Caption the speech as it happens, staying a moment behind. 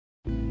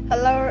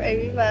Hello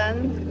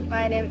everyone,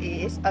 my name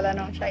is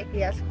Alanong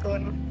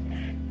Shaikiaskun.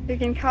 You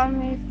can call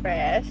me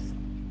Fresh.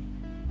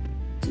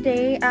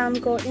 Today I'm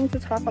going to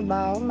talk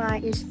about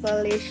my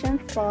inspiration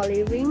for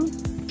living.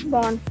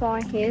 Born for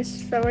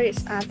his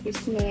favorite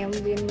artist named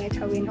Win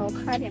Metawin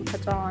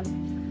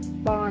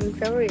born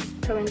February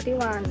 21,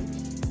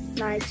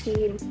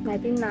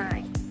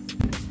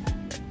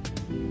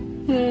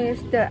 1999. He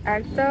is the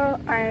actor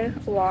I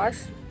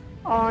watched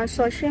on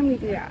social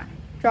media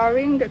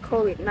during the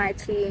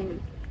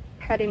COVID-19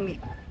 pandemic.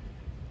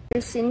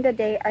 Since the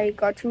day I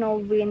got to know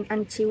Win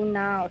until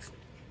now,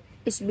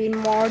 it's been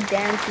more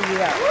than 2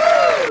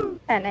 years,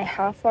 and I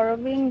have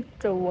following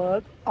the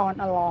work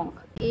on along.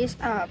 He is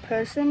a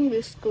person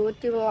with good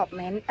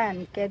development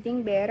and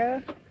getting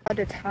better all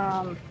the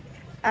time,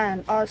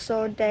 and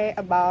also they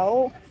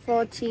about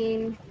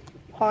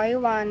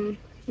 14.1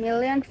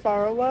 million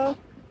followers.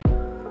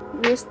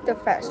 With the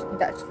fact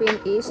that Win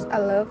is a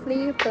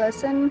lovely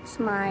person,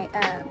 smile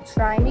and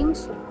charming.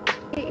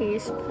 He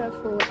is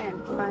playful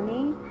and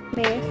funny,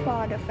 made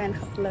for the fan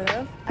of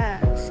love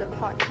and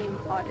support him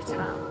all the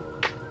time.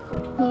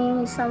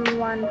 He is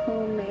someone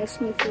who makes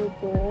me feel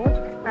good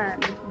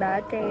and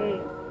bad day.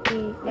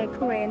 He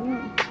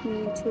encourages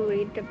me to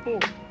read the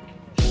book,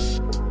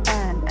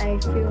 and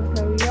I feel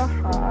very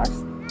heart.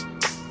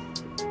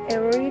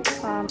 Every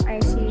time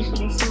I see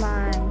him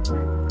smile,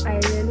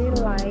 I really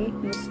like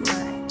his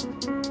smile.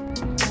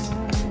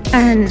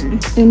 And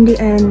in the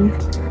end,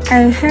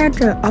 I had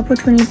the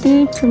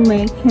opportunity to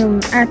meet him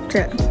at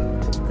the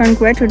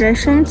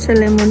congratulation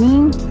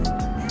ceremony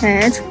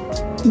held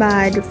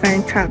by the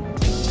fan club.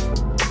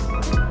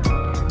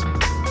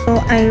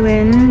 So I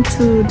went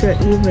to the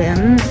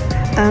event.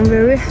 I'm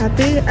very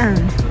happy,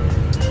 and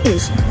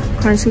it's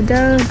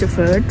considered the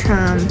first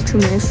time to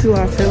meet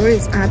your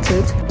favorite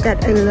artist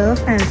that I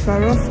love and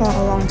follow for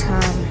a long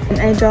time.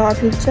 And I draw a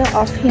picture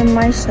of him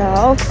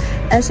myself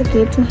as a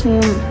gift to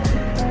him.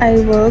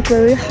 I work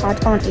very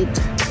hard on it,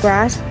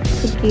 grasp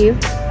to give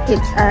it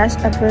as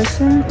a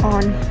present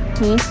on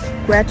his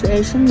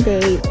graduation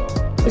day.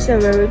 It's a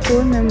very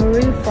good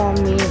memory for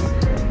me.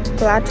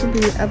 Glad to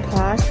be a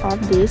part of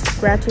this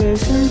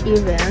graduation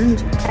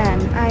event,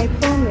 and I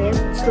promise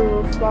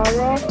to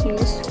follow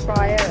his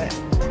forever.